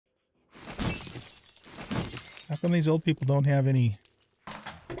How come these old people don't have any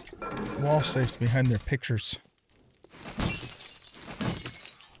wall safes behind their pictures?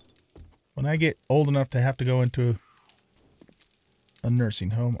 When I get old enough to have to go into a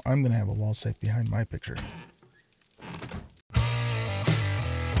nursing home, I'm going to have a wall safe behind my picture.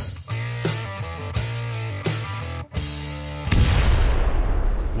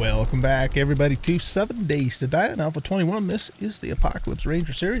 Welcome back, everybody, to 7 Days to Die on A21. This is the Apocalypse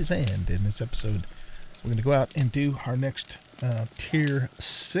Ranger series, and in this episode, we're going to go out and do our next Tier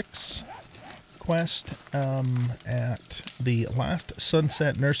 6 quest at the last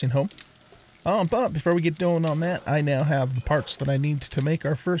Sunset Nursing Home. But before we get going on that, I now have the parts that I need to make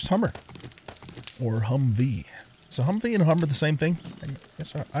our first Hummer, or Humvee. So Humvee and Hummer the same thing? I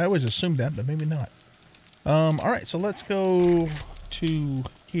guess I always assumed that, but maybe not. Alright, so let's go to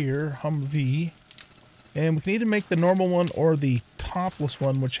here, Humvee, and we can either make the normal one or the topless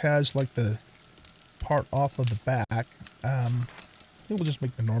one, which has like the part off of the back. I think we'll just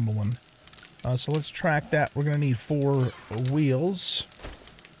make the normal one. So let's track that. We're going to need 4 wheels,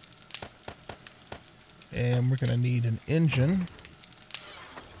 and we're going to need an engine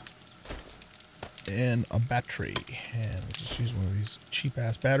and a battery, and we'll just use one of these cheap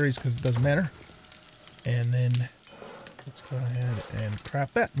ass batteries because it doesn't matter. And then let's go ahead and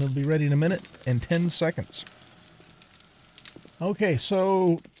craft that, and it'll be ready in a minute and 10 seconds. Okay,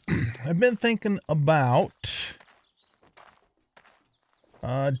 so I've been thinking about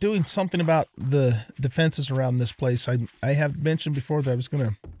doing something about the defenses around this place. I have mentioned before that I was going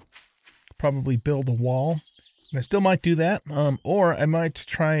to probably build a wall, and I still might do that, or I might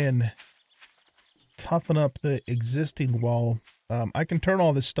try and toughen up the existing wall. I can turn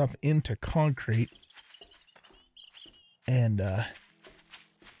all this stuff into concrete, and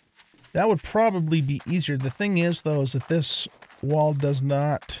that would probably be easier. The thing is, though, is that this wall does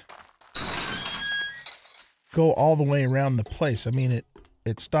not go all the way around the place. I mean,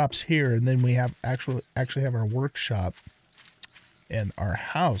 it stops here, and then we have actually have our workshop and our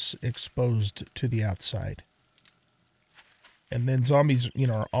house exposed to the outside. And then zombies, you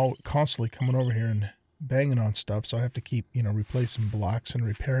know, are all constantly coming over here and banging on stuff, so I have to keep, you know, replacing blocks and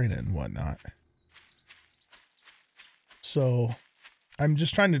repairing it and whatnot. So I'm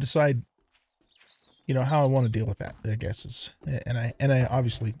just trying to decide, you know, how I want to deal with that, I guess is, and I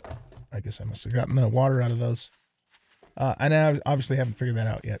obviously, I guess I must have gotten the water out of those. And I obviously haven't figured that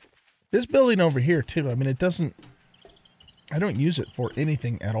out yet. This building over here too, I mean, it doesn't, I don't use it for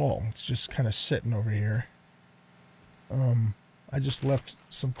anything at all. It's just kind of sitting over here. I just left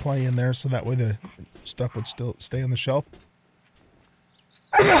some clay in there so that way the stuff would still stay on the shelf.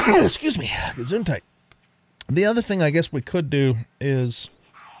 Excuse me, gesundheit. The other thing I guess we could do is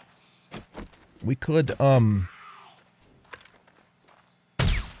we could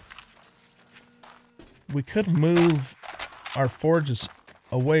move our forges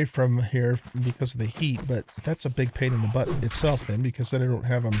away from here because of the heat, but that's a big pain in the butt itself then, because then I don't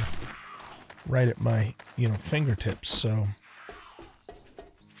have them right at my, you know, fingertips. So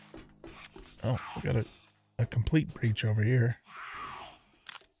oh, we got a complete breach over here.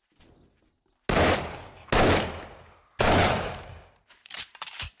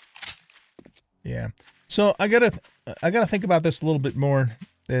 Yeah, so I gotta think about this a little bit more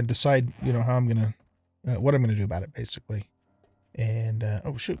and decide, you know, how I'm gonna what I'm gonna do about it, basically. And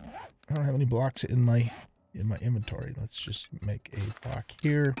oh shoot, I don't have any blocks in my inventory. Let's just make a block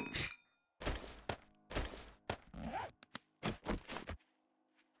here.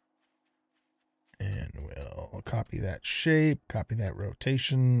 And we'll copy that shape, copy that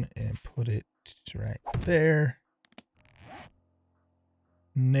rotation, and put it right there.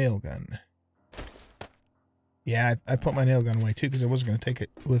 Nail gun. Yeah, I put my nail gun away too because I wasn't going to take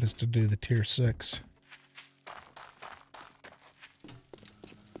it with us to do the tier 6.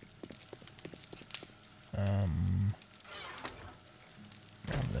 Grab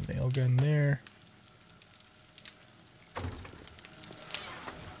the nail gun there.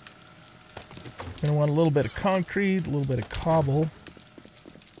 Gonna want a little bit of concrete, a little bit of cobble.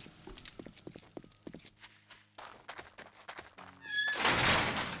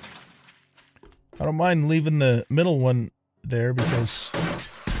 I don't mind leaving the middle one there because,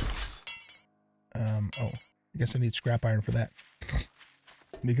 oh, I guess I need scrap iron for that.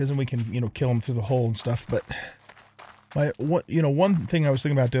 Because then we can, you know, kill them through the hole and stuff. But one thing I was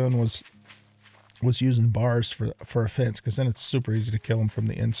thinking about doing was using bars for a fence, because then it's super easy to kill them from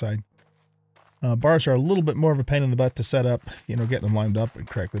the inside. Bars are a little bit more of a pain in the butt to set up, you know, getting them lined up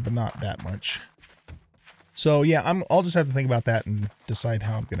correctly, but not that much. So yeah, I'll just have to think about that and decide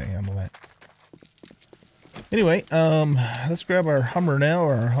how I'm going to handle that. Anyway, let's grab our Hummer now,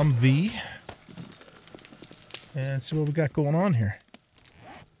 or our Humvee. and see what we got going on here.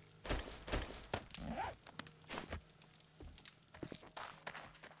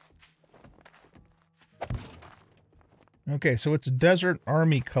 Okay, so it's Desert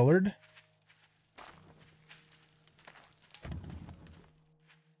Army colored.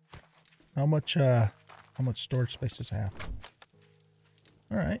 How much storage space does it have?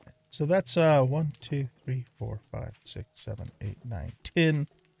 All right, so that's 1, 2, 3, 4, 5, 6, 7, 8, 9, 10.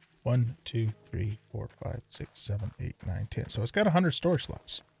 1, 2, 3, 4, 5, 6, 7, 8, 9, 10. So it's got 100 storage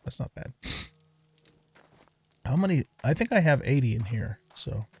slots. That's not bad. How many? I think I have 80 in here.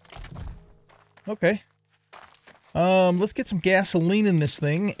 So, okay. Let's get some gasoline in this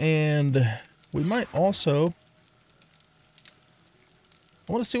thing, and we might also.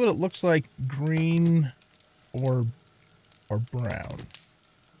 I want to see what it looks like, green or brown.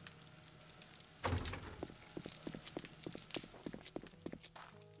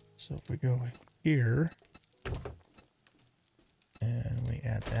 So if we go here and we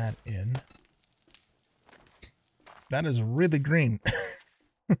add that in, that is really green.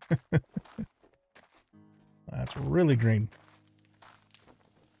 That's really green.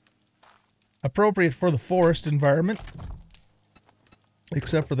 Appropriate for the forest environment,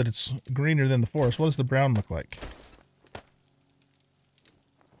 except for that it's greener than the forest. What does the brown look like?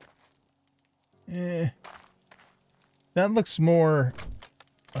 That looks more...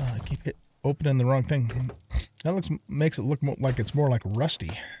 I keep opening the wrong thing. That makes it look like it's more like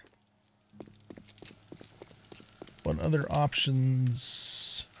rusty. What other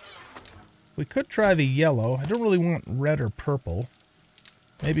options? We could try the yellow. I don't really want red or purple.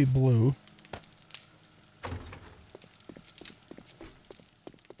 Maybe blue.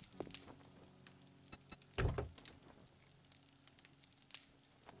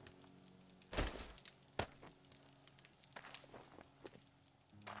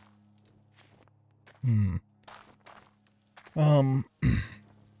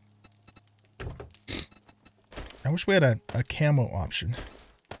 I wish we had a camo option.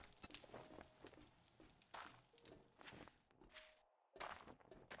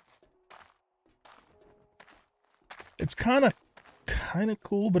 It's kind of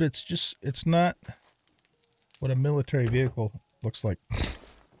cool, but it's not what a military vehicle looks like.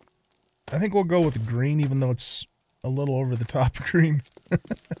 I think we'll go with green, even though it's a little over the top green.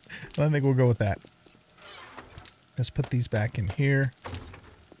 I think we'll go with that. Let's put these back in here.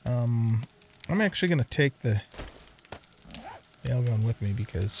 I'm actually going to take the gun with me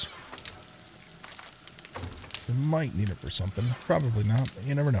because we might need it for something. Probably not, but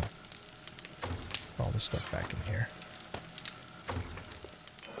you never know. Put all this stuff back in here.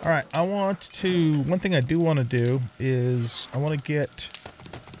 Alright, one thing I do want to do is I want to get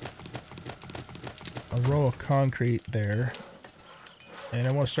a row of concrete there. And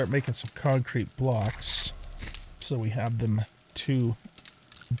I want to start making some concrete blocks so we have them to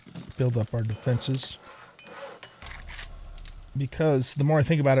build up our defenses. Because the more I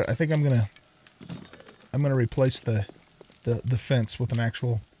think about it, I think I'm gonna replace the fence with an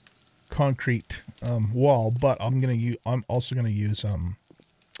actual concrete wall, but I'm also gonna use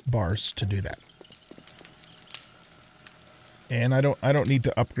bars to do that. And I don't need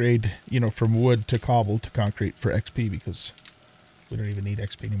to upgrade, from wood to cobble to concrete for XP because we don't even need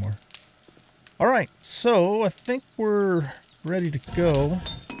XP anymore. All right, so I think we're ready to go.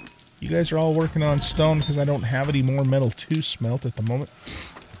 You guys are all working on stone because I don't have any more metal to smelt at the moment.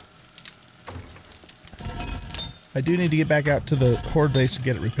 I do need to get back out to the horde base and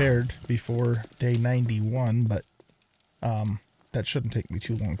get it repaired before day 91, but that shouldn't take me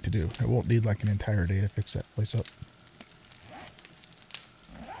too long to do. I won't need like an entire day to fix that place up.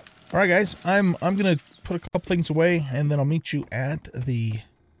 All right, guys, I'm gonna put a couple things away, and then I'll meet you at the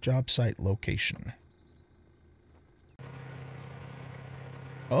job site location.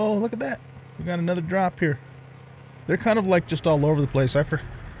 Oh, look at that. We got another drop here. They're kind of like just all over the place. I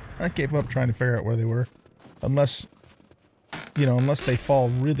gave up trying to figure out where they were. Unless they fall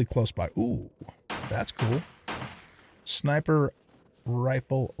really close by. Ooh, that's cool. Sniper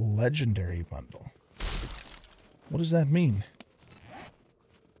Rifle Legendary Bundle. What does that mean?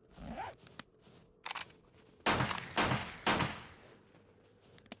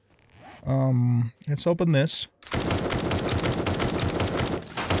 Let's open this.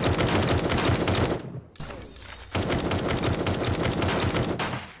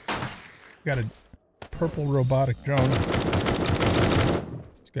 Got a purple robotic drone.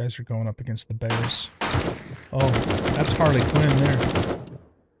 These guys are going up against the bears. Oh, that's Harley Quinn there.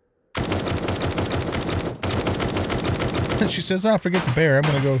 She says, "Oh, forget the bear. I'm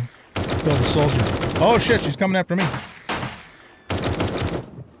gonna go kill the soldier." Oh shit, she's coming after me.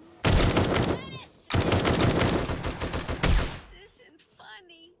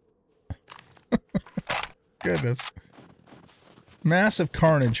 goodness. Massive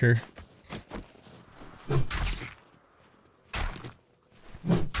carnage here.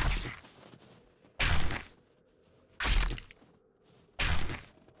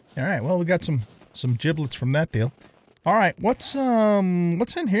 All right, well, we got some giblets from that deal. All right, what's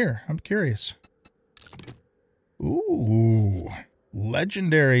in here? I'm curious. Ooh,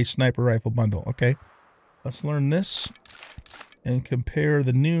 legendary sniper rifle bundle. Okay, let's learn this and compare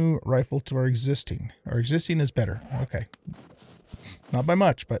the new rifle to our existing. Our existing is better. Okay, not by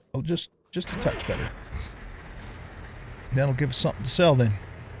much, but just a touch better. That'll give us something to sell then.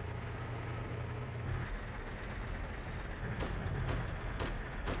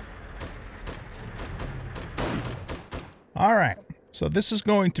 All right, so this is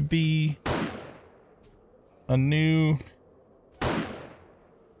going to be a new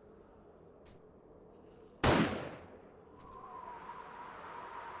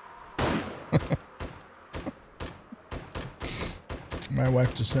my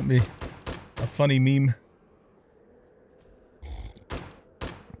wife just sent me a funny meme.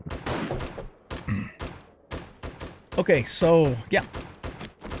 Okay, so yeah,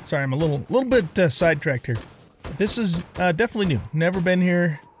 sorry, I'm a little bit sidetracked here. This is definitely new. Never been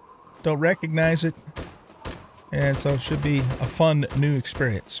here. Don't recognize it. And so it should be a fun new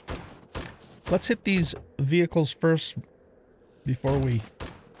experience. Let's hit these vehicles first before we...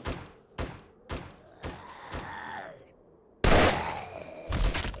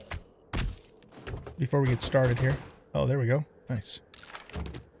 get started here. Oh, there we go. Nice.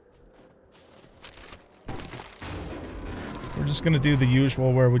 We're just going to do the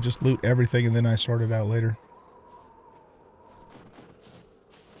usual where we just loot everything and then I sort it out later.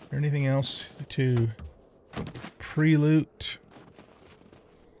 Is there anything else to pre-loot?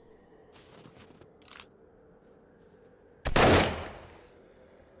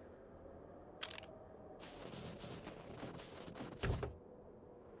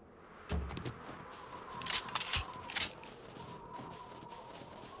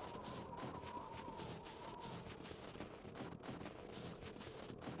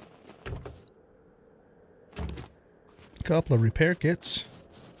 Couple of repair kits.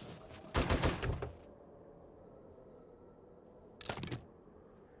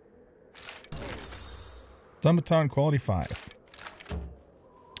 Stun baton quality 5.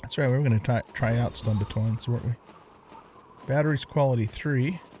 That's right, we were going to try out stun batons, weren't we? Batteries quality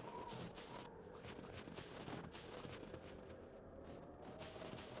 3.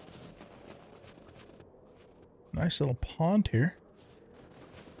 Nice little pond here.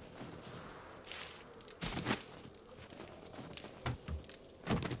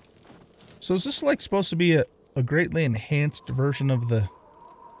 So is this like supposed to be a greatly enhanced version of the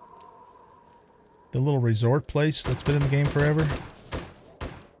little resort place that's been in the game forever?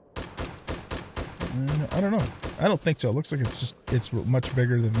 I don't know. I don't think so. It looks like it's much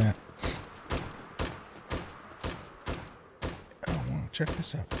bigger than that. I want to check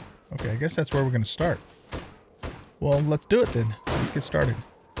this out. Okay, I guess that's where we're going to start. Well, let's do it then. Let's get started.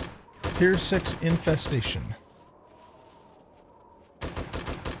 Tier 6 infestation.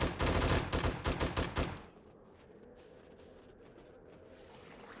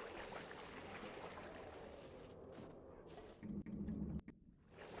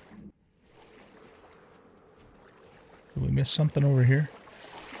 Did we miss something over here?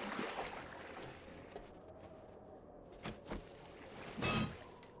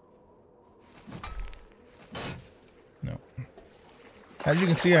 No. As you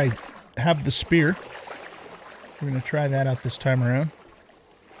can see, I have the spear. We're going to try that out this time around.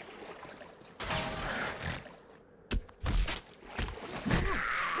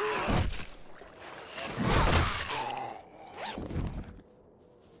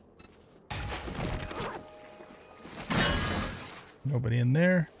 Nobody in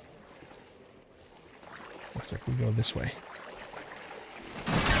there. Looks like we go this way.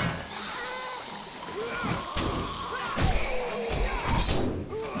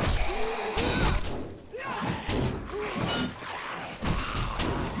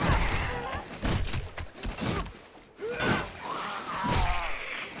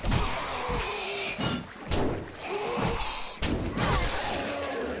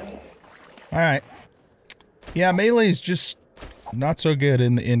 All right. Yeah, melee is just not so good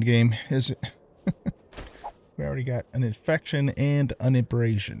in the end game, is it? We already got an infection and an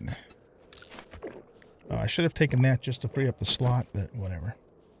abrasion. I should have taken that just to free up the slot, but whatever.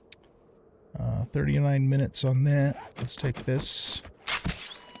 39 minutes on that. Let's take this.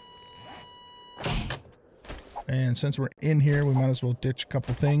 And since we're in here, we might as well ditch a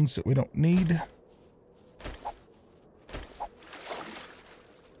couple things that we don't need.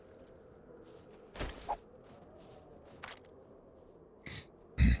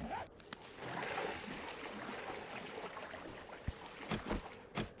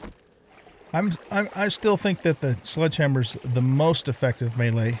 I still think that the sledgehammer's the most effective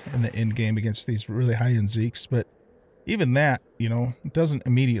melee in the end game against these really high-end Zeeks, but even that, you know, doesn't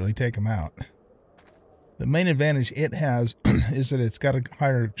immediately take them out. The main advantage it has is that it's got a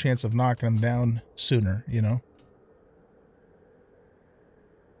higher chance of knocking them down sooner, you know.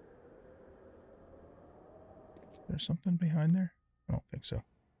 There's something behind there? I don't think so.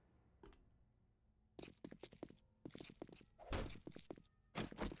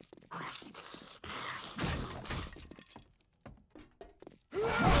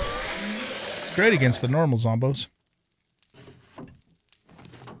 It's great against the normal zombos.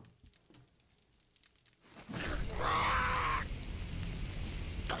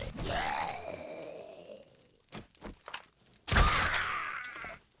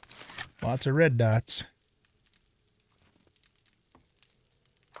 Lots of red dots.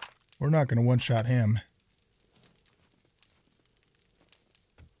 We're not going to one-shot him.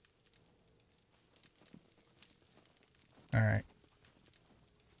 All right.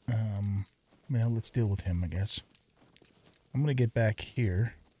 Well, let's deal with him, I guess. I'm going to get back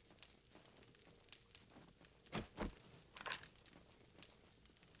here.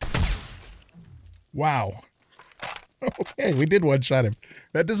 Wow. Okay, we did one-shot him.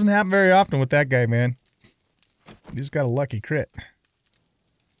 That doesn't happen very often with that guy, man. He's got a lucky crit.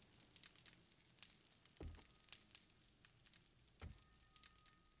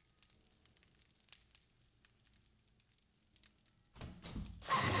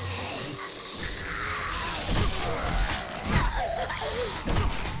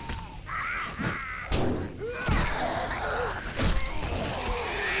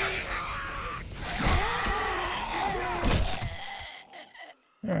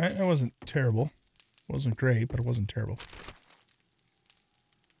 Alright, that wasn't terrible. Wasn't great, but it wasn't terrible.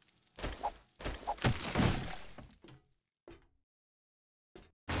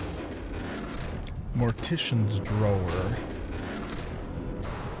 Mortician's Drawer.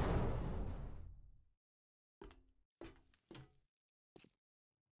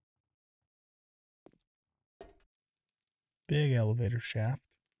 Big elevator shaft.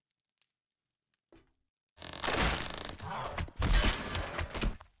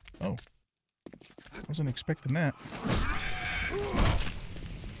 Oh. Wasn't expecting that.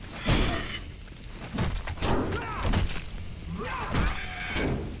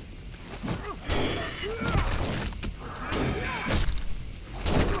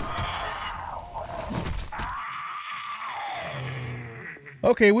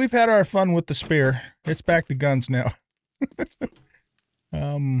 Okay, we've had our fun with the spear. It's back to guns now.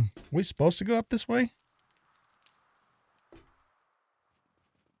 We supposed to go up this way?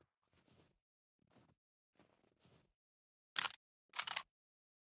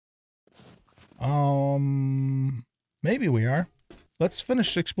 Maybe we are. Let's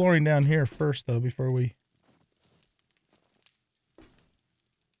finish exploring down here first, though, before we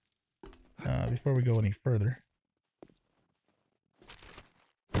go any further.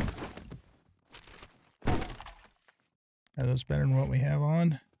 Are those better than what we have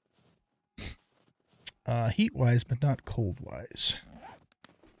on? Heat-wise, but not cold-wise.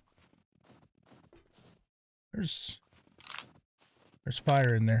 There's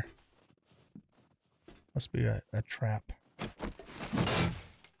fire in there. Must be a trap.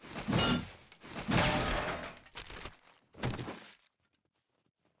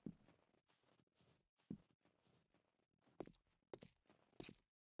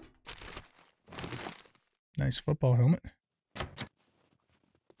 Nice football helmet.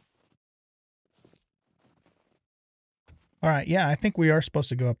 All right, yeah, I think we are supposed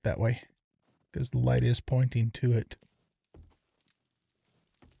to go up that way because the light is pointing to it.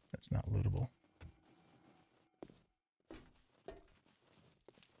 That's not lootable.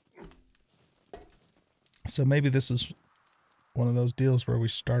 So maybe this is one of those deals where we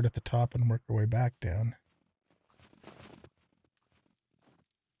start at the top and work our way back down.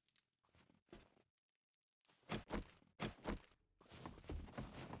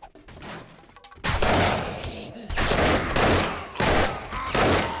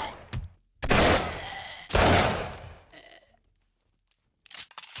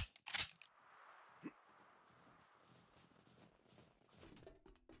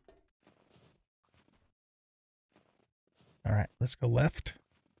 All right, let's go left.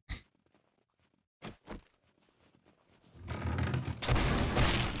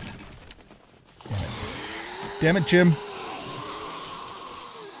 Damn it, Jim.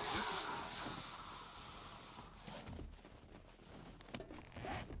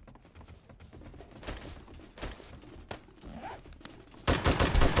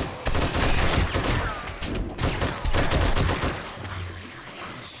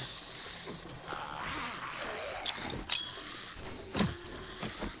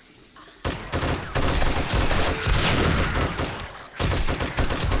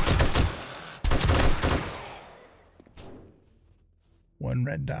 One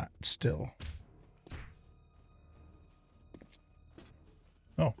red dot still.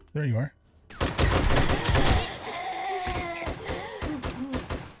 Oh, there you are.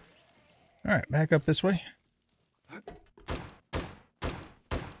 All right, back up this way.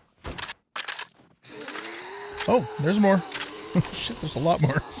 Oh, there's more. Shit, there's a lot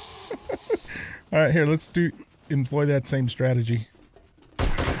more. All right, here, let's employ that same strategy.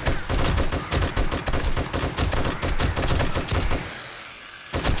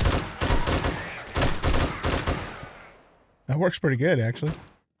 That works pretty good, actually.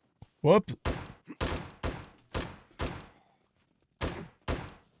 Whoop.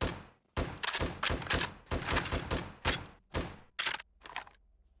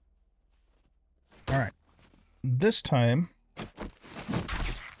 All right. This time,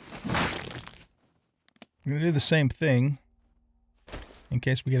 we're going to do the same thing in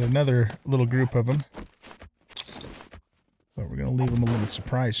case we get another little group of them. But we're going to leave them a little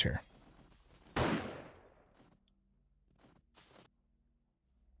surprise here.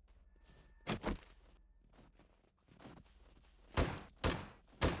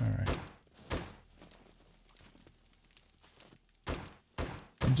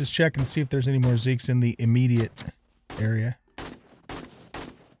 Just check and see if there's any more Zeeks in the immediate area.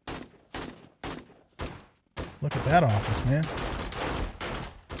 Look at that office, man.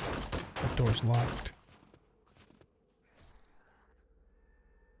 That door's locked.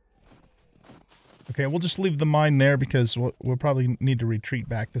 Okay, we'll just leave the mine there because we'll probably need to retreat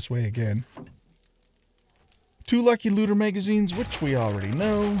back this way again. 2 lucky looter magazines, which we already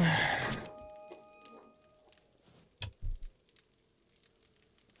know.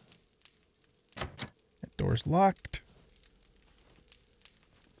 Door's locked.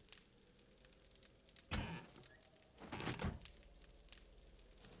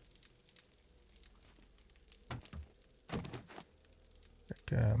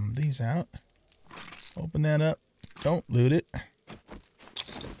 Check these out. Open that up. Don't loot it.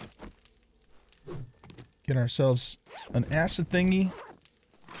 Get ourselves an acid thingy.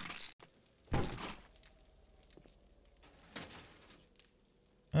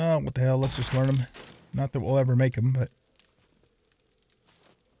 Oh, what the hell? Let's just learn them. Not that we'll ever make them, but...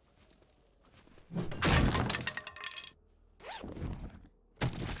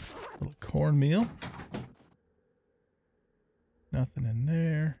 little cornmeal. Nothing in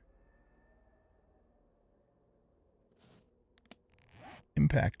there.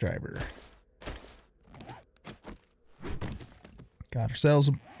 Impact driver. Got ourselves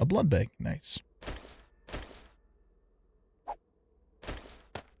a blood bag. Nice.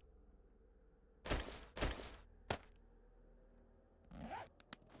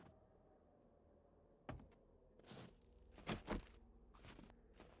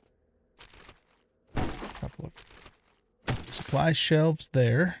 Supply shelves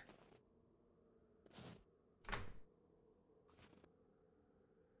there.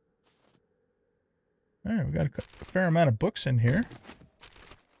 All right, we got a fair amount of books in here.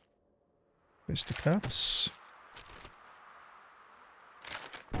 Fisticuffs.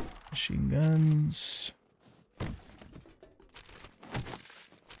 Machine guns.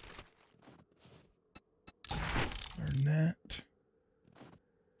 Learn that.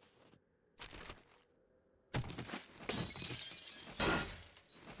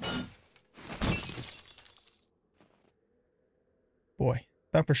 Boy,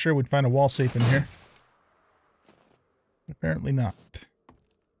 thought for sure we'd find a wall safe in here. Apparently not.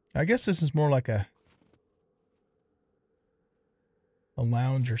 I guess this is more like a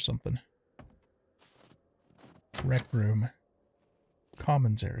lounge or something. Rec room.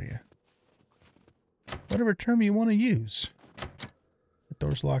 Commons area. Whatever term you want to use. The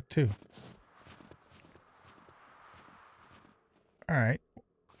door's locked too. Alright.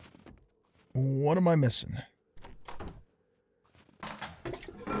 What am I missing?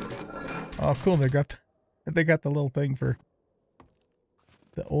 Oh, cool. They got the little thing for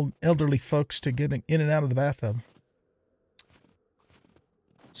the old elderly folks to get in and out of the bathtub.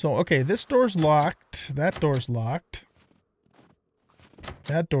 So, okay, this door's locked. That door's locked.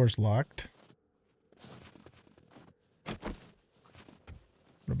 That door's locked. What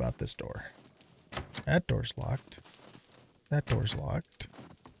about this door? That door's locked. That door's locked.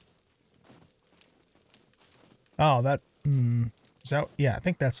 Oh, that... is that... Yeah, I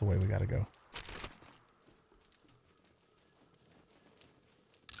think that's the way we gotta go.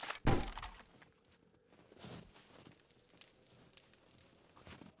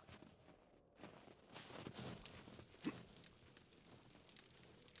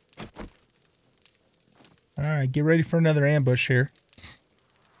 Alright, get ready for another ambush here.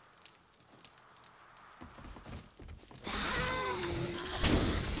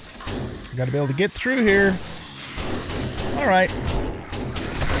 got to be able to get through here. All right.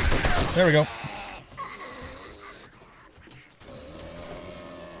 There we go.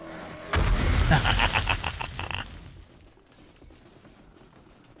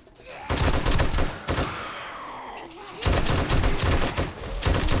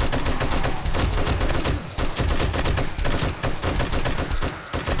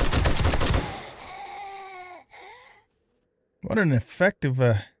 What an effective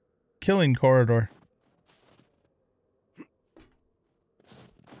killing corridor.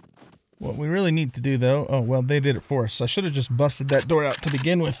 What we really need to do, though... Oh, well, they did it for us. I should have just busted that door out to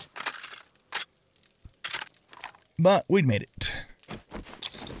begin with. But we made it.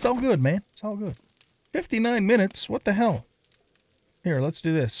 It's all good, man. It's all good. 59 minutes? What the hell? Here, let's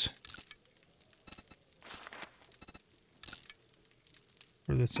do this.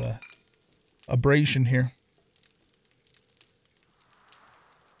 For this abrasion here.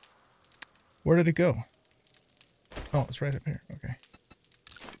 Where did it go? Oh, it's right up here. Okay.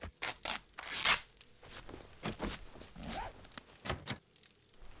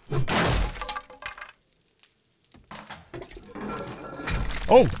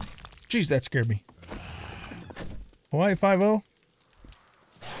 Oh! Jeez, that scared me. Hawaii 5-0?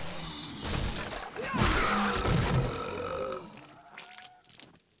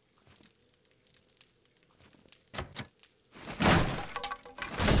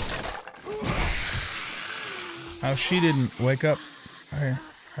 How she didn't wake up. I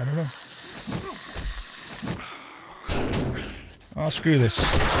don't know. Oh, screw this.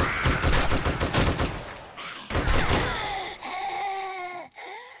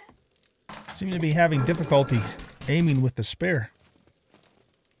 Seem to be having difficulty aiming with the spare.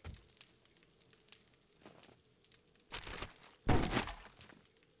 I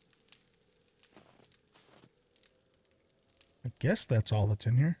guess that's all that's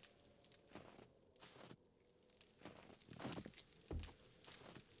in here.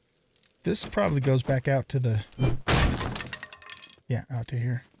 This probably goes back out to the... Yeah, out to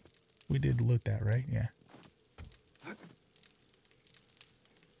here. We did loot that, right? Yeah.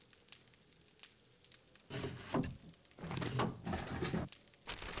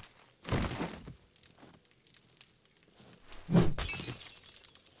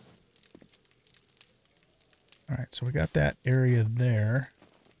 Alright, so we got that area there.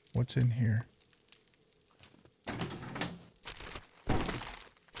 What's in here?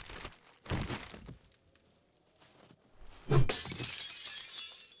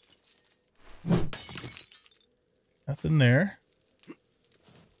 Nothing there.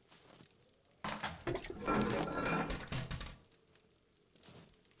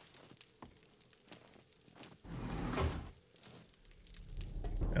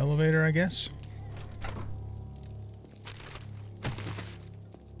 Elevator, I guess.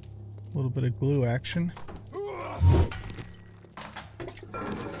 A little bit of glue action.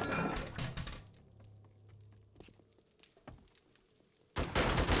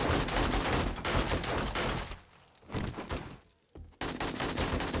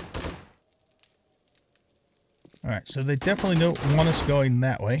 Alright, so they definitely don't want us going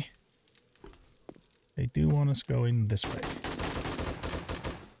that way. They do want us going this way.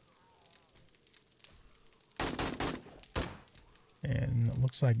 And it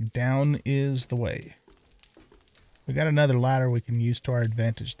looks like down is the way. We got another ladder we can use to our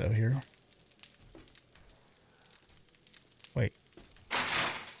advantage, though, here. Wait.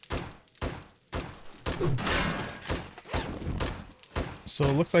 So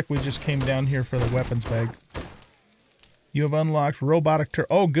it looks like we just came down here for the weapons bag. You have unlocked robotic turret.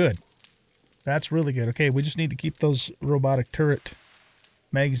 Oh, good. That's really good. Okay, we just need to keep those robotic turret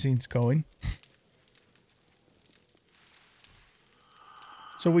magazines going.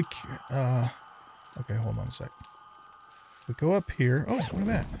 So we... okay, hold on a sec. We go up here. Oh, look at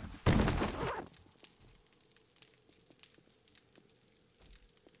that.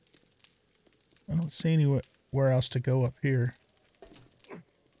 I don't see anywhere else to go up here.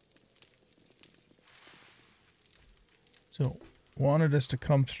 So, wanted us to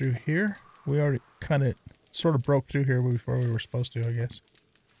come through here. We already kind of sort of broke through here before we were supposed to, I guess.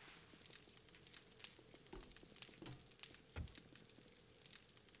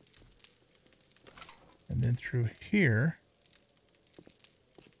 And then through here.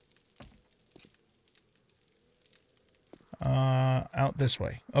 Out this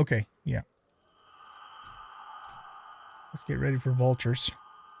way. Okay, yeah. Let's get ready for vultures.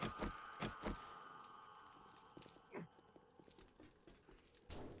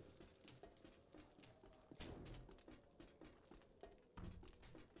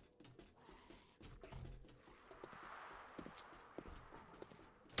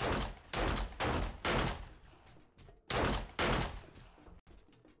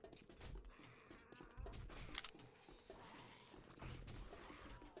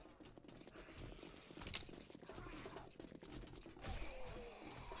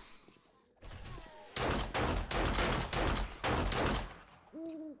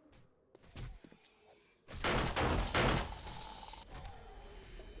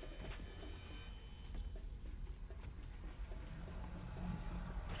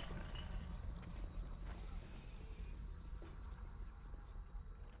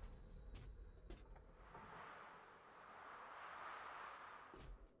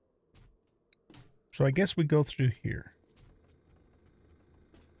 So I guess we go through here.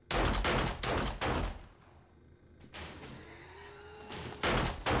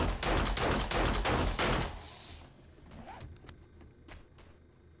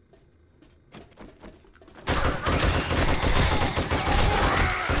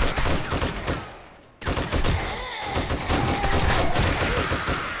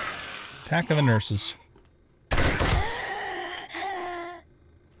 Attack of the nurses.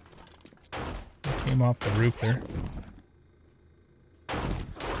 Came off the roof there.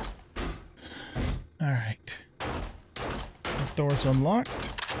 Alright. That door's unlocked.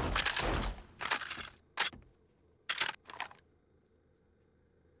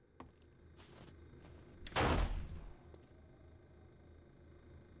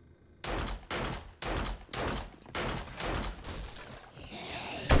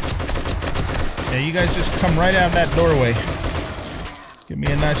 Yeah, you guys just come right out of that doorway. Give me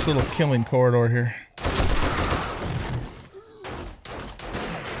a nice little killing corridor here.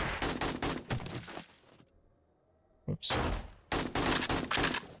 Whoops.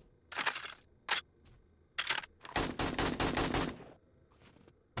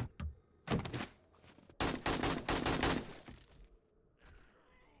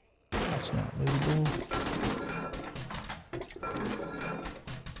 That's not lootable.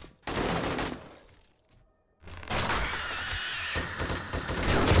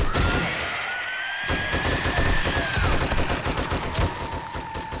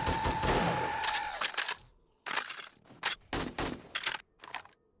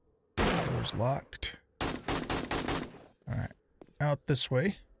 Door's locked. All right, out this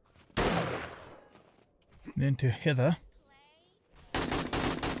way and into hither.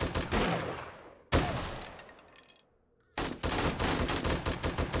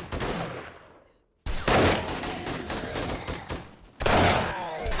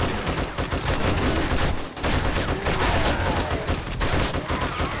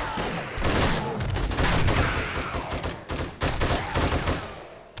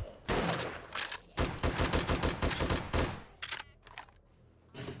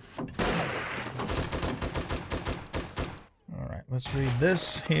 Let's read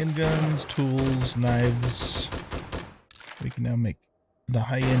this. Handguns, tools, knives. We can now make the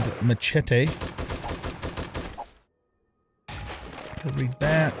high-end machete. We'll read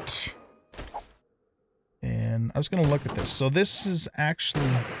that. And I was going to look at this. So this is actually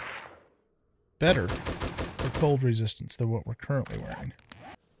better for cold resistance than what we're currently wearing.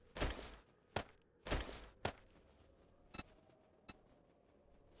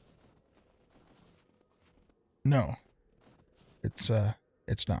 No.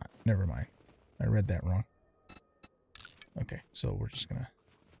 It's not. Never mind. I read that wrong. Okay, so we're just gonna...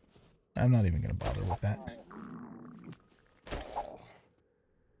 I'm not even gonna bother with that.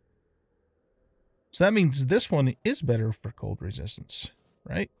 So that means this one is better for cold resistance,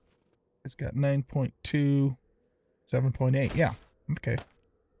 right? It's got 9.2, 7.8. Yeah, okay.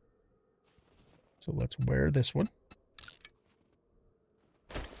 So let's wear this one.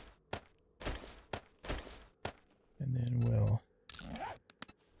 And then we'll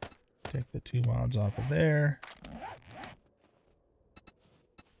take the 2 mods off of there.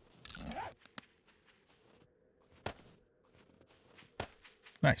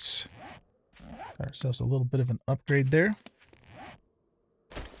 Nice. Got ourselves a little bit of an upgrade there.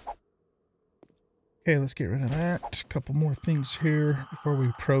 Okay, let's get rid of that. A couple more things here before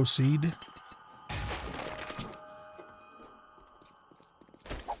we proceed.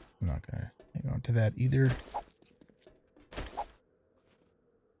 I'm not going to hang on to that either.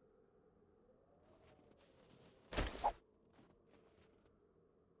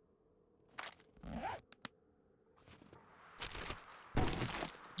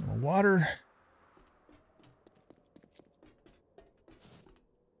 Water.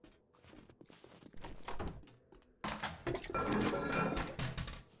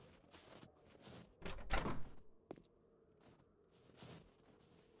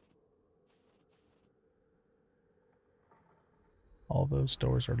 All those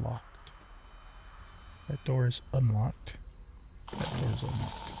doors are locked. That door is unlocked. That door is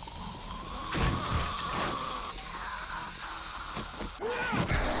unlocked.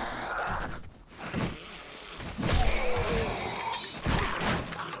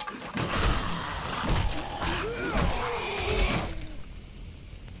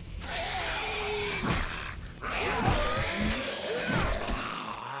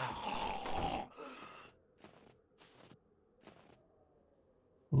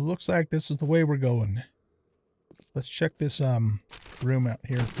 Looks like this is the way we're going. Let's check this room out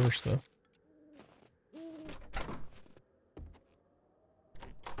here first, though.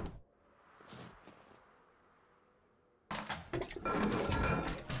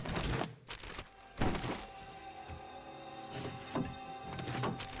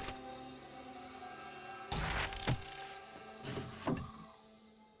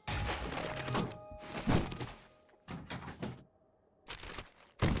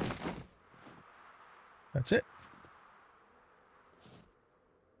 That's it.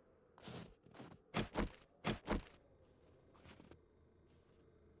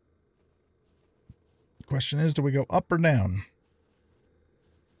 Question is, do we go up or down?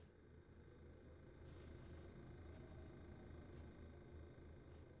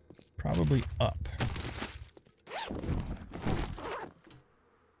 Probably up.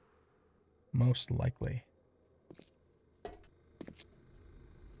 Most likely.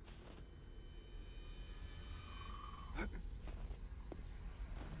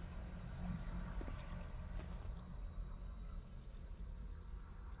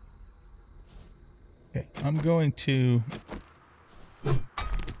 Okay, I'm going to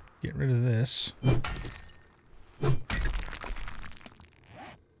get rid of this.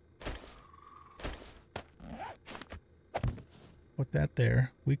 Put that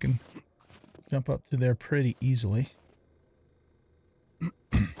there. We can jump up to there pretty easily.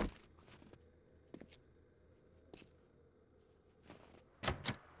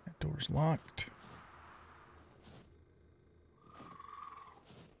 That door's locked.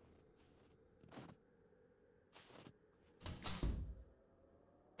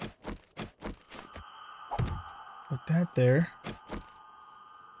 Put that there.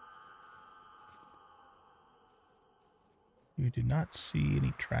 You do not see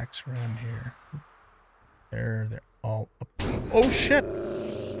any tracks around here. They're all up. Oh shit!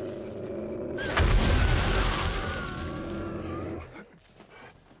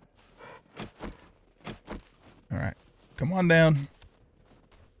 Alright. Come on down.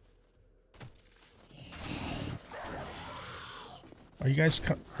 Are you guys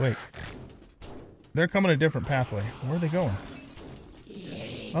wait. They're coming a different pathway. Where are they going?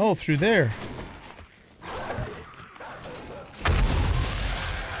 Oh, through there.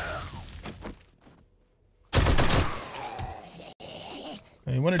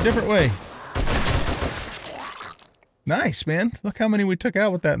 They went a different way. Nice, man. Look how many we took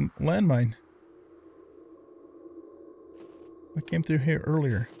out with that landmine. We came through here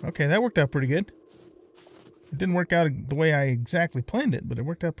earlier. Okay, that worked out pretty good. It didn't work out the way I exactly planned it, but it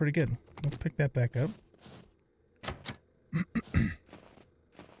worked out pretty good. Let's pick that back up.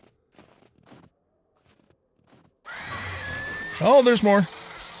 Oh, there's more.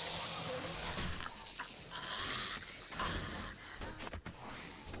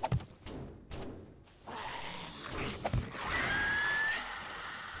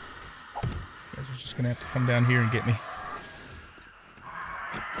 You guys are just gonna have to come down here and get me.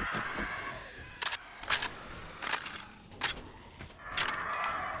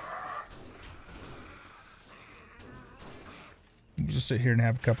 We'll just sit here and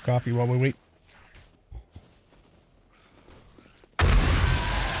have a cup of coffee while we wait.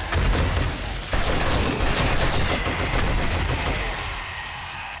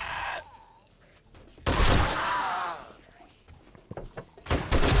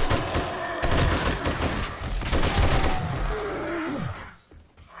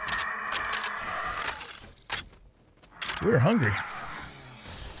 We're hungry.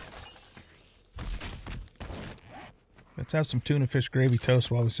 Let's have some tuna fish gravy toast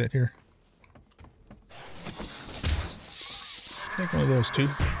while we sit here. Take one of those too.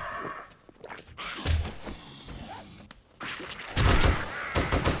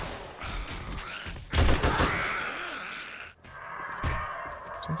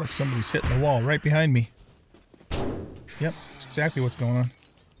 Sounds like somebody's hitting the wall right behind me. Yep, that's exactly what's going on.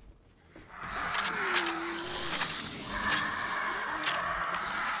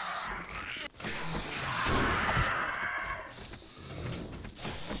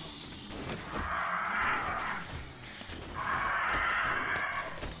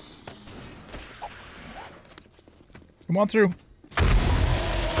 Come on through.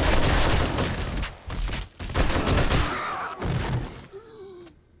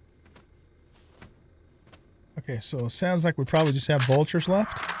 Okay, so it sounds like we probably just have vultures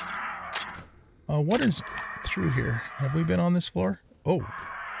left. What is through here? Have we been on this floor? Oh.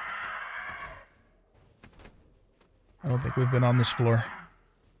 I don't think we've been on this floor.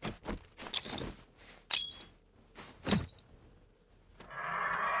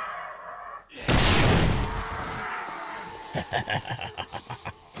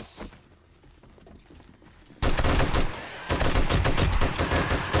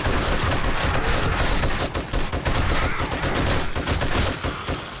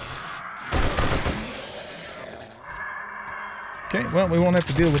 Okay, well, we won't have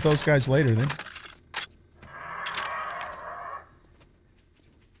to deal with those guys later then.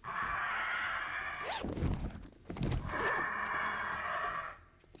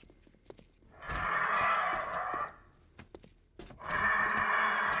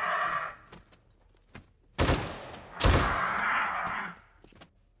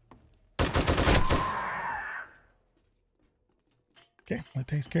 Okay, that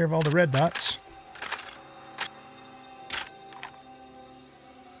takes care of all the red dots.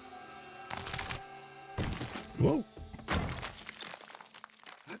 Whoa.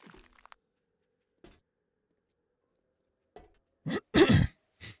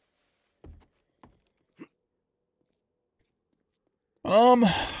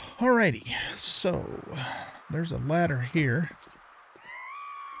 Alrighty. So, there's a ladder here.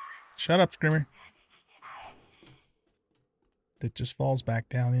 Shut up, Screamer. That just falls back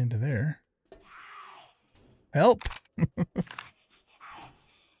down into there. Help!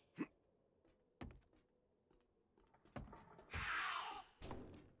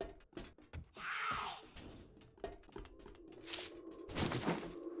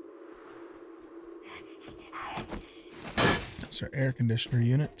 Those are air conditioner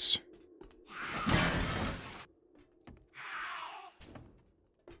units.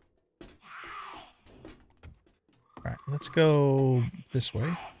 Alright, let's go this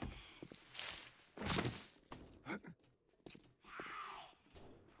way.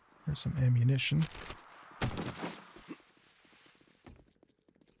 There's some ammunition.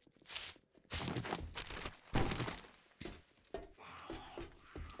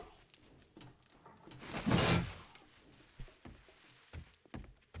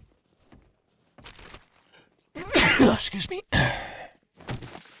 Excuse me.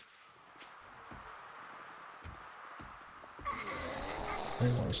 They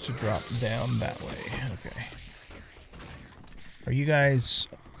want us to drop down that way. Okay. Are you guys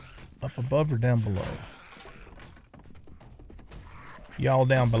up above or down below? Y'all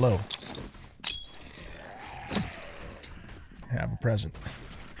down below. Have a present.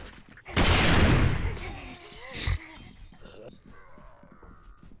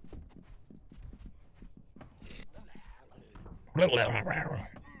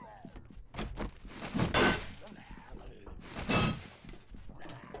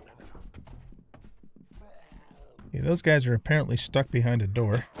 Yeah, those guys are apparently stuck behind a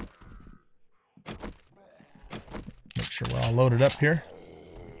door. Make sure we're all loaded up here.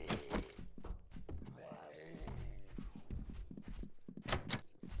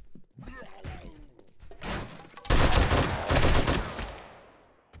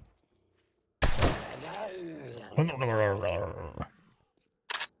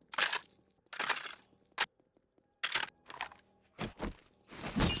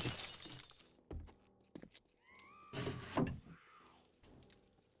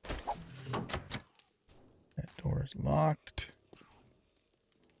 That door is locked.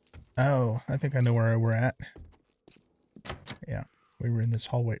 Oh, I think I know where we're at. Yeah, we were in this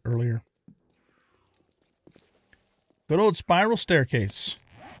hallway earlier. Good old spiral staircase.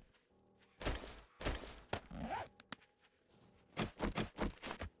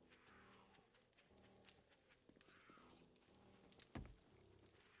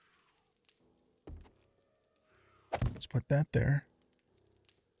 Let's put that there.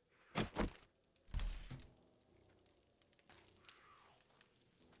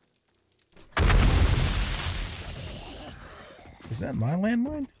 Is that my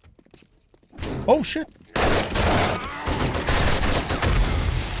landmine? Oh, shit. You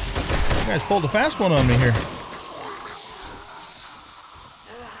guys pulled a fast one on me here.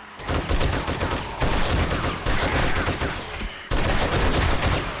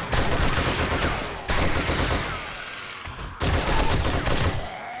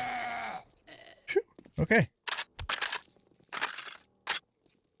 Phew. Okay.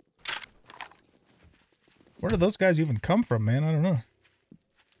 Where do those guys even come from, man? I don't know.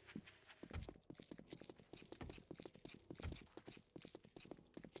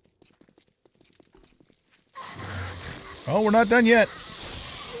 Oh, we're not done yet.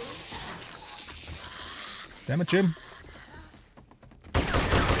 Damn it, Jim.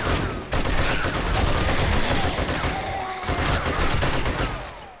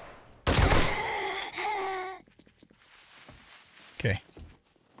 Okay.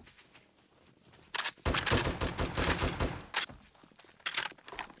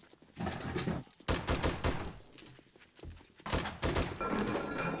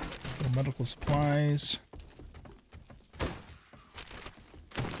 Medical supplies.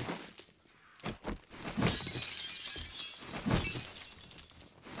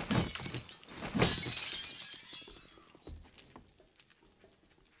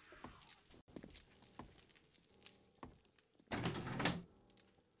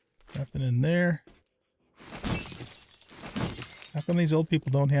 Nothing in there. How come these old people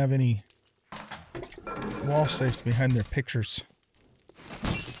don't have any wall safes behind their pictures?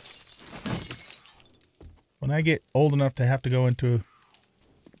 When I get old enough to have to go into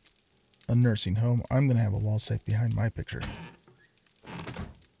a nursing home, I'm going to have a wall safe behind my picture.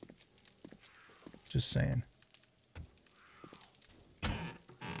 Just saying.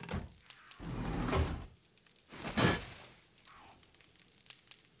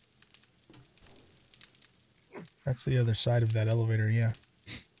 That's the other side of that elevator, yeah.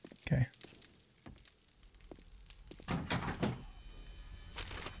 Okay.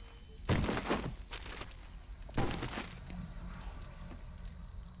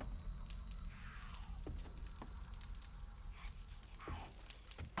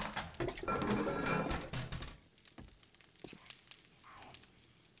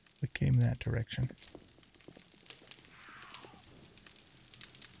 We came that direction.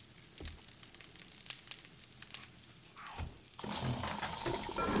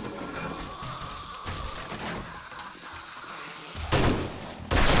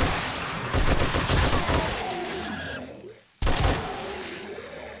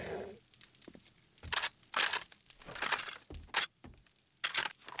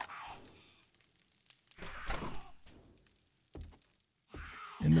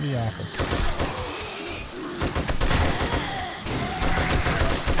 Into the office.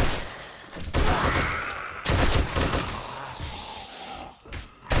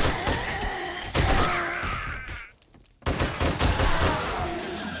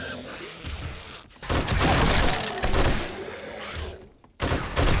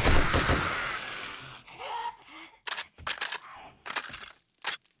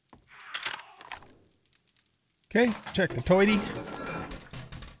 Okay, check the toity.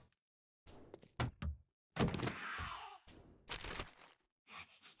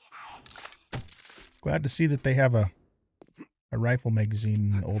 Glad to see that they have a rifle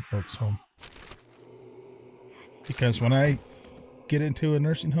magazine in the old folks' home. Because when I get into a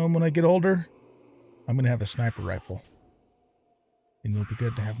nursing home when I get older, I'm going to have a sniper rifle. And it'll be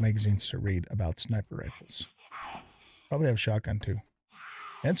good to have magazines to read about sniper rifles. Probably have a shotgun too.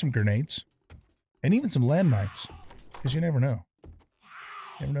 And some grenades. And even some landmines. Because you never know.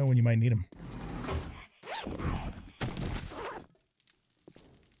 You never know when you might need them.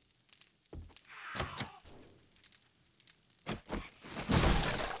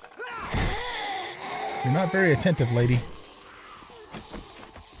 You're not very attentive, lady.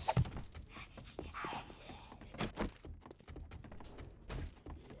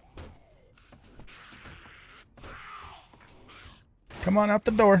 Come on out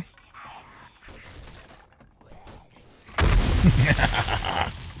the door.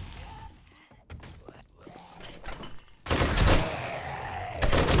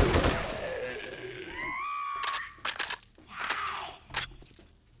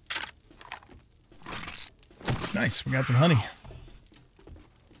 Nice, we got some honey.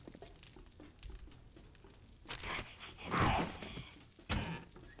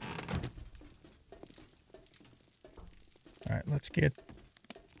 Alright, let's get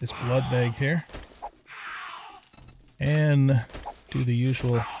this blood bag here. And do the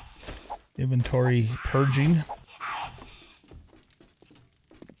usual inventory purging.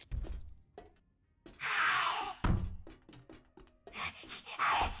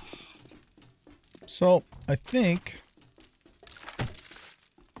 So, I think...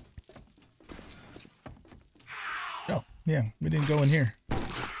 Oh, yeah, we didn't go in here.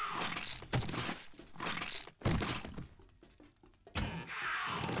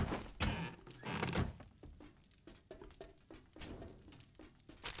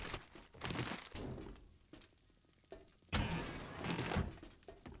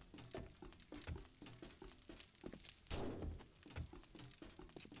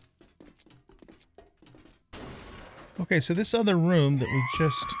 Okay, so this other room that we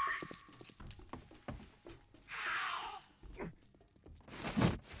just...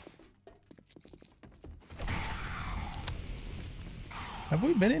 Have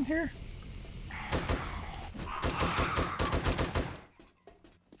we been in here?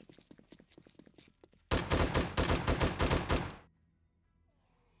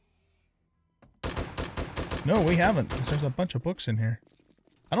 No, we haven't, because there's a bunch of books in here.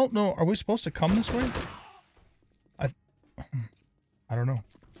 I don't know, are we supposed to come this way? I don't know.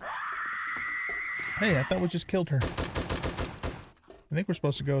 Hey, I thought we just killed her. I think we're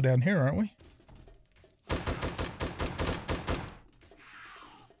supposed to go down here, aren't we?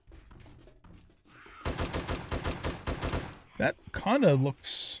 That kind of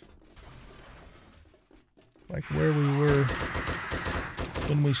looks like where we were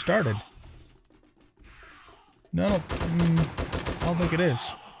when we started. No, I don't think it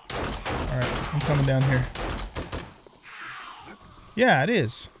is. Alright, I'm coming down here. Yeah, it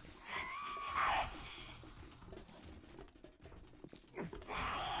is.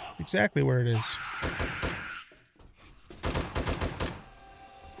 Exactly where it is.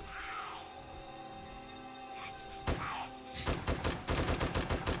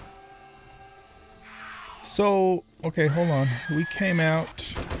 So, okay, hold on. We came out...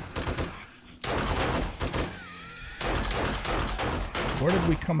 Where did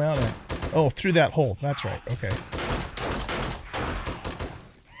we come out at? Oh, through that hole. That's right. Okay.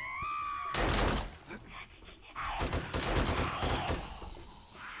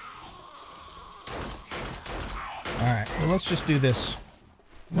 Alright, well, let's just do this.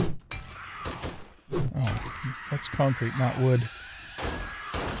 Oh, that's concrete, not wood.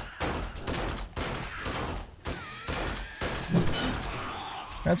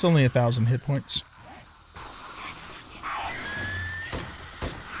 That's only 1,000 hit points.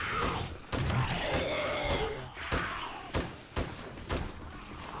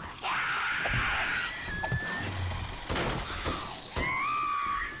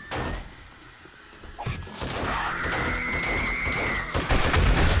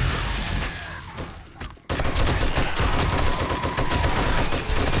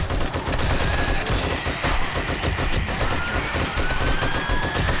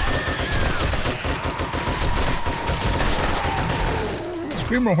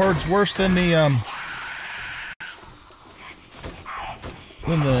 Screamer Horde's worse than the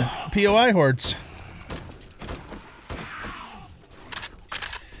POI hordes.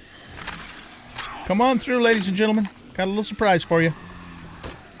 Come on through, ladies and gentlemen. Got a little surprise for you.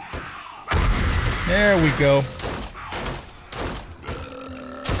 There we go.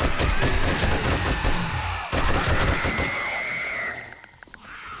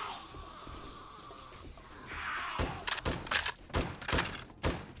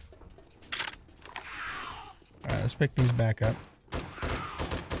 Alright, let's pick these back up.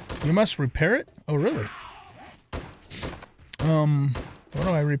 You must repair it? Oh, really? What do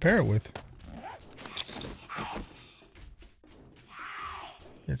I repair it with?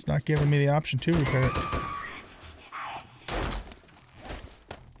 It's not giving me the option to repair it.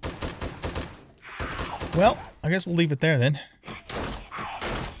 Well, I guess we'll leave it there then.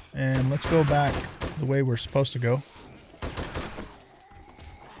 And let's go back the way we're supposed to go.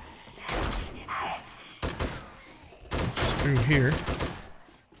 Just through here.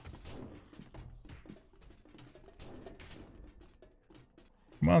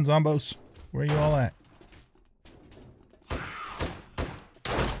 Come on, zombos. Where are you all at?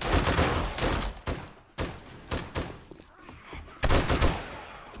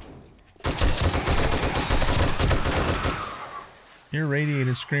 You're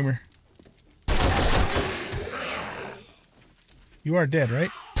radiated, Screamer. You are dead,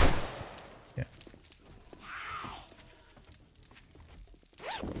 right? Yeah.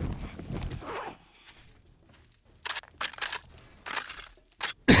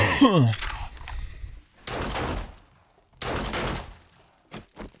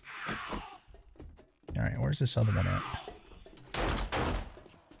 Alright, where's this other one at?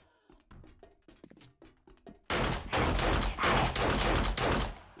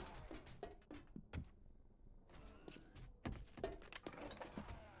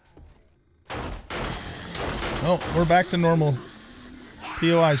 Oh, we're back to normal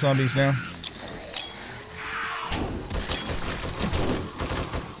POI zombies now.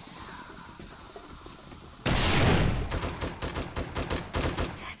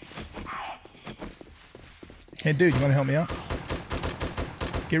 Hey, dude, you want to help me out?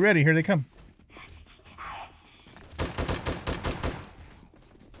 Get ready, here they come.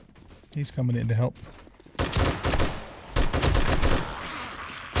 He's coming in to help.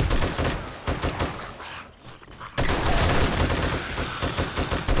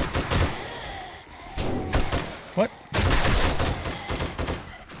 What?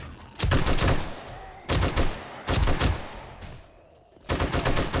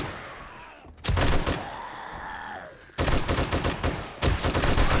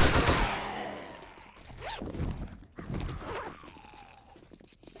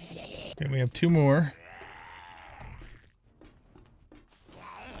 Okay, we have two more.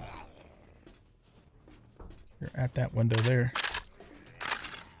 You're at that window there.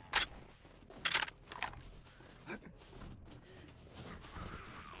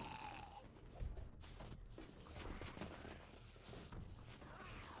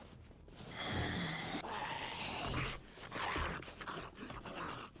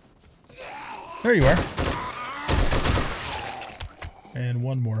 There you are. And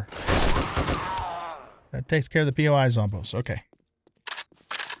one more. That takes care of the POI zombos. Okay.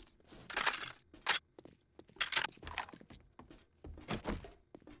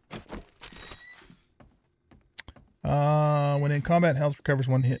 When in combat, health recovers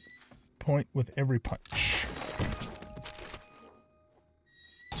 1 hit point with every punch.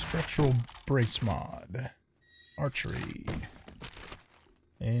 Structural brace mod. Archery.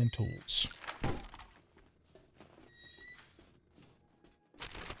 And tools.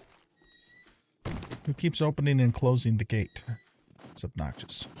 Who keeps opening and closing the gate? It's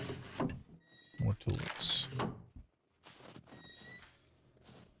obnoxious. More tools.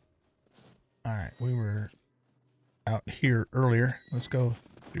 Alright, we were out here earlier. Let's go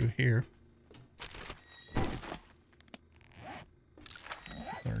through here.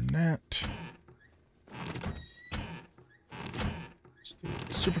 Learn that. Let's do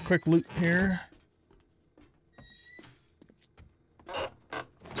a super quick loot here.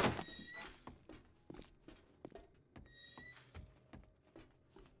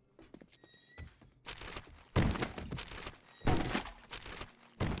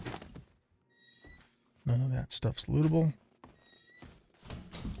 None of that stuff's lootable.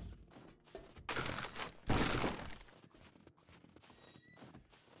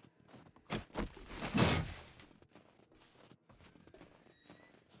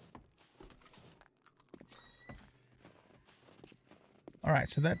 All right,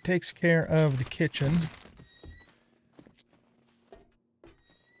 so that takes care of the kitchen.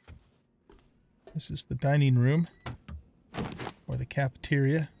 This is the dining room or the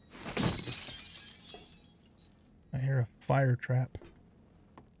cafeteria. I hear a fire trap.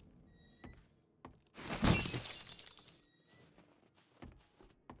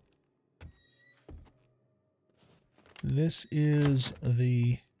 This is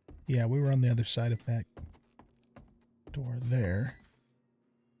the... Yeah, we were on the other side of that door there.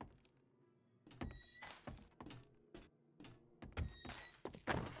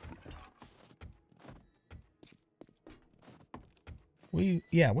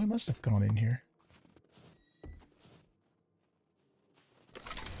 Yeah, we must have gone in here.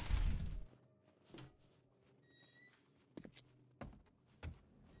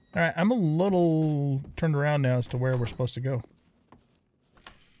 All right, I'm a little turned around now as to where we're supposed to go.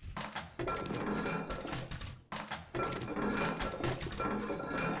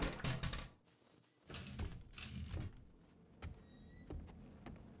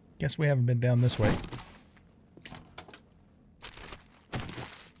 Guess we haven't been down this way.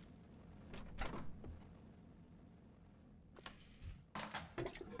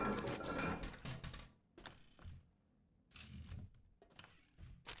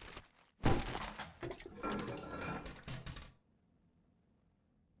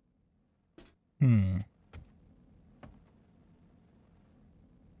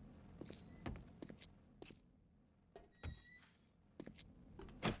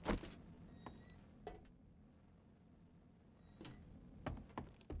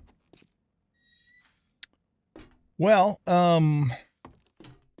 Well,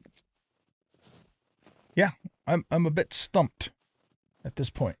 yeah, I'm a bit stumped at this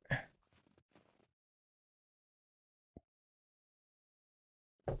point.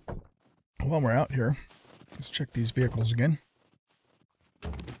 While we're out here, let's check these vehicles again.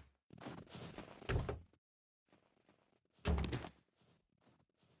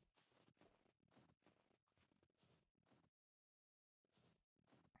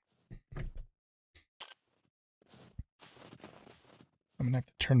 I'm gonna have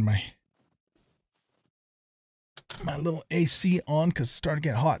to turn my little AC on because it's starting to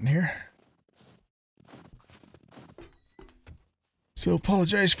get hot in here. So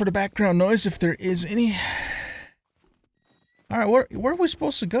apologize for the background noise if there is any. All right, where are we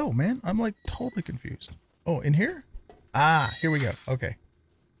supposed to go, man? I'm like totally confused. Oh, in here? Ah, here we go. Okay.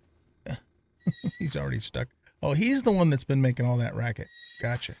 He's already stuck. Oh, he's the one that's been making all that racket.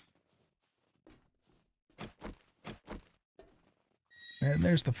 Gotcha. And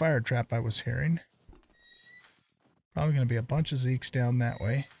there's the fire trap I was hearing. Probably going to be a bunch of Zeeks down that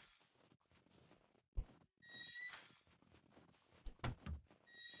way.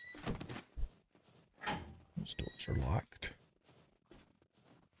 Those doors are locked.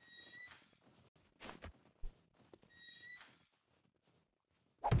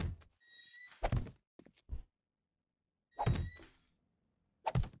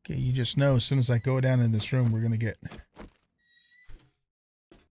 Okay, you just know as soon as I go down in this room, we're going to get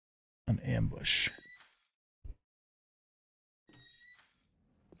an ambush.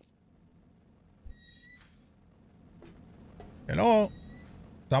 Hello?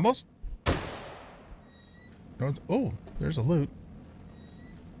 Zombos? Oh, there's a loot.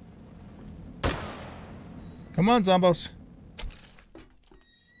 Come on, Zombos.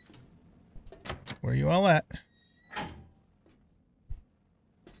 Where you all at?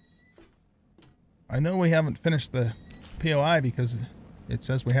 I know we haven't finished the POI because it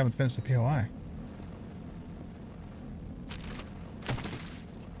says we haven't finished the POI.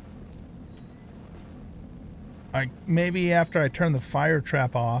 Maybe after I turn the fire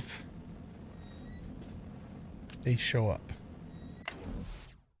trap off, they show up.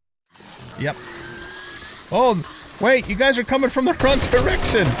 Yep. Oh, wait, you guys are coming from the wrong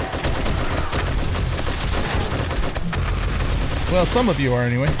direction. Well, some of you are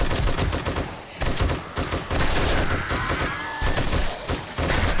anyway.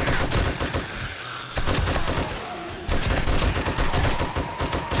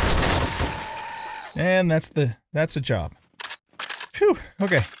 And that's the job. Phew,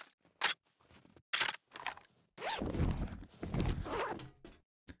 okay.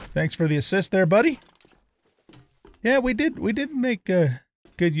 Thanks for the assist there, buddy. Yeah, we did make good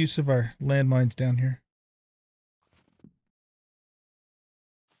use of our landmines down here.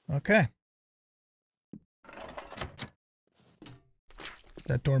 Okay.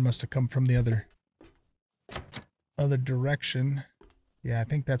 That door must have come from the other direction. Yeah, I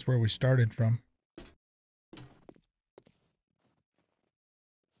think that's where we started from.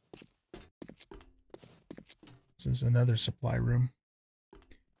 This is another supply room.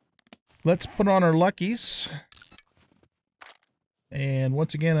 Let's put on our luckies. And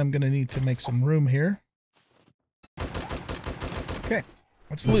once again, I'm going to need to make some room here. Okay,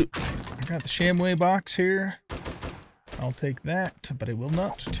 let's loot. I got the Shamway box here. I'll take that, but I will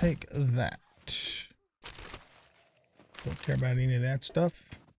not take that. Don't care about any of that stuff.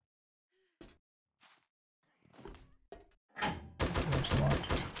 Door's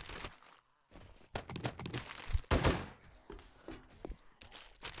locked.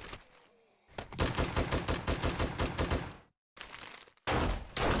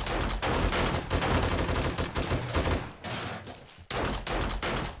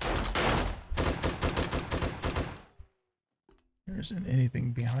 There isn't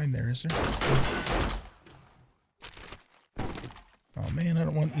anything behind there, is there? Oh man, I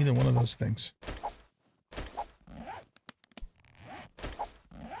don't want either one of those things.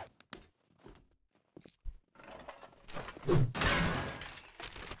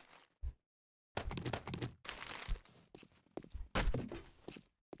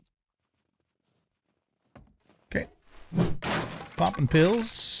 Okay. Popping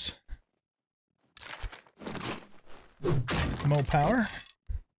pills. More power.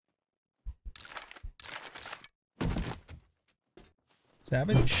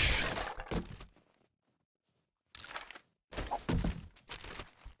 Savage.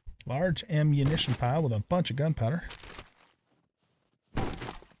 Large ammunition pile with a bunch of gunpowder.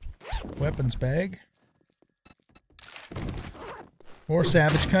 Weapons bag. More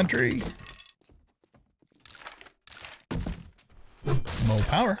savage country. More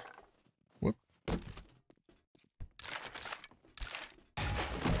power. Whoop.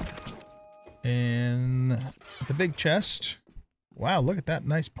 And the big chest. Wow, look at that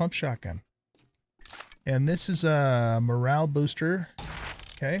nice pump shotgun. And this is a morale booster.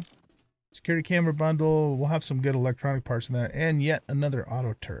 Okay. Security camera bundle. We'll have some good electronic parts in that. And yet another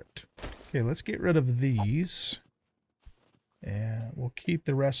auto turret. Okay, let's get rid of these. And we'll keep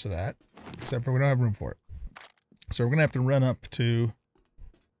the rest of that. Except for we don't have room for it. So we're going to have to run up to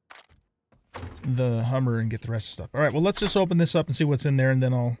the Hummer and get the rest of the stuff. All right, well, let's just open this up and see what's in there, and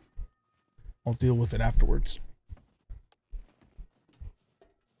then I'll deal with it afterwards.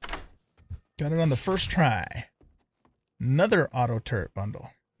 Got it on the first try. Another auto turret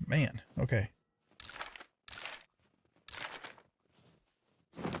bundle. Man, okay.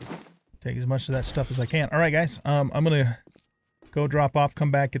 Take as much of that stuff as I can. All right, guys. I'm going to go drop off,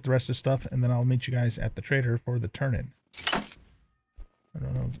 come back, get the rest of the stuff, and then I'll meet you guys at the trader for the turn-in. I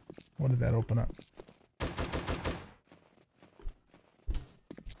don't know. What did that open up?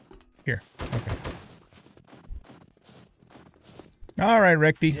 Here. Okay. All right,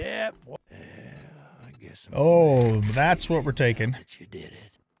 Recty. Yep. I guess. Oh, that's what we're taking. You did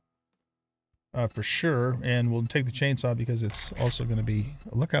it. For sure. And we'll take the chainsaw because it's also going to be...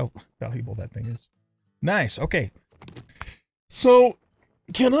 Look how valuable that thing is. Nice. Okay. So,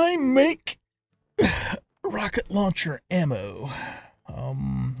 can I make rocket launcher ammo?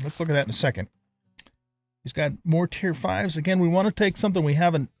 Let's look at that in a second. He's got more tier 5s. Again, we want to take something we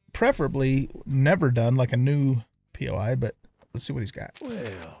haven't preferably never done, like a new POI, but let's see what he's got.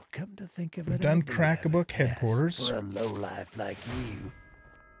 Well, come to think of We've it, done I do Crack-a-Book have a task headquarters. for a lowlife like you.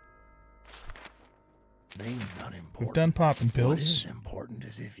 Name's not important. We've done popping What pills. is important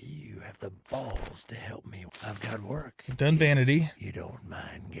is if you have the balls to help me. I've got work. We've done vanity. You don't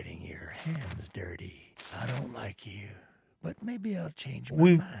mind getting your hands dirty. I don't like you, but maybe I'll change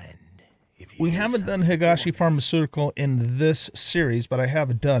my mind. If you We do haven't done something Higashi for me. Pharmaceutical in this series, but I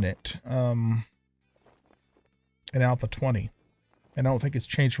have done it in Alpha 20. And I don't think it's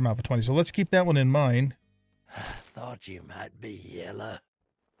changed from Alpha 20. So let's keep that one in mind. I thought you might be yellow.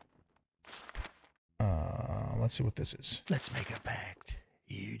 Let's see what this is. Let's make a pact.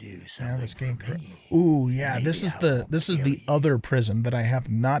 You do Now something this for game. me. Ooh, yeah. Maybe This is I the won't this is kill the you. other prison that I have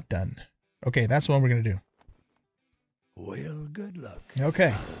not done. Okay, that's what we're gonna do. Well, good luck. Okay.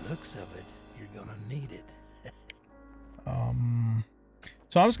 By the looks of it, you're gonna need it.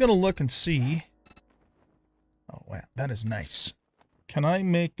 So I was gonna look and see. Oh wow, that is nice. Can I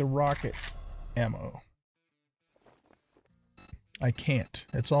make the rocket ammo? I can't.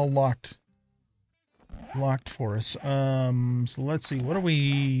 It's all locked for us. So let's see. What are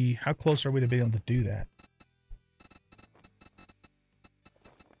we? How close are we to being able to do that?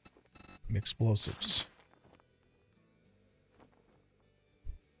 Explosives.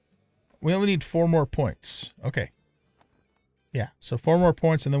 We only need 4 more points. Okay. Yeah, so 4 more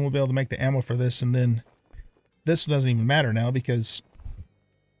points, and then we'll be able to make the ammo for this, and then this doesn't even matter now because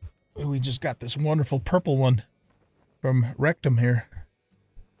we just got this wonderful purple one from Rectum here.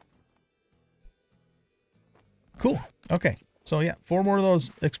 Cool. Okay. So yeah, 4 more of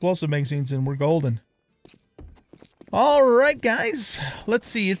those explosive magazines and we're golden. All right, guys. Let's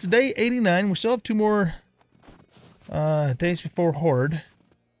see. It's day 89. We still have 2 more days before Horde.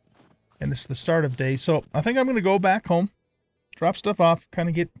 And it's the start of day. So I think I'm going to go back home, drop stuff off, kind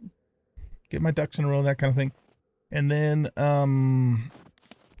of get my ducks in a row, that kind of thing. And then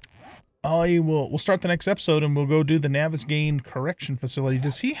we'll start the next episode and we'll go do the Navisgain correction facility.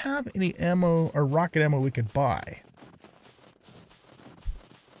 Does he have any ammo or rocket ammo we could buy?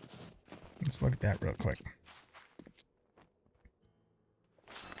 Let's look at that real quick.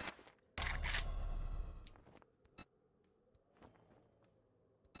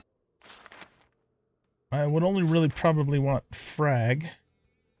 I would only really probably want frag.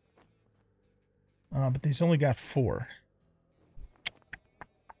 But he's only got 4.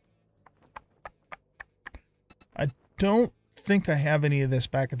 I don't think I have any of this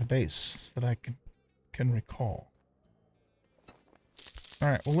back at the base that I can recall.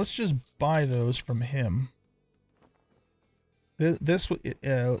 Alright, well let's just buy those from him. This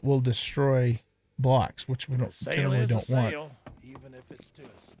will destroy blocks, which we generally don't want. Even if it's to a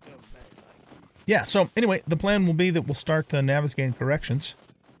scumbag like you. Yeah, so anyway, the plan will be that we'll start the Navisgain corrections,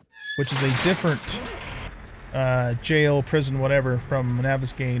 which is a different jail, prison, whatever, from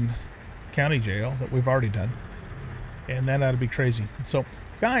Navisgain County Jail that we've already done. And that ought to be crazy. So,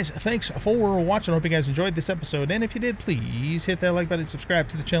 guys, thanks for watching. I hope you guys enjoyed this episode. And if you did, please hit that like button, subscribe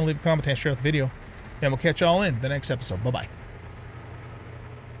to the channel, leave a comment, and share the video. And we'll catch y'all in the next episode. Bye-bye.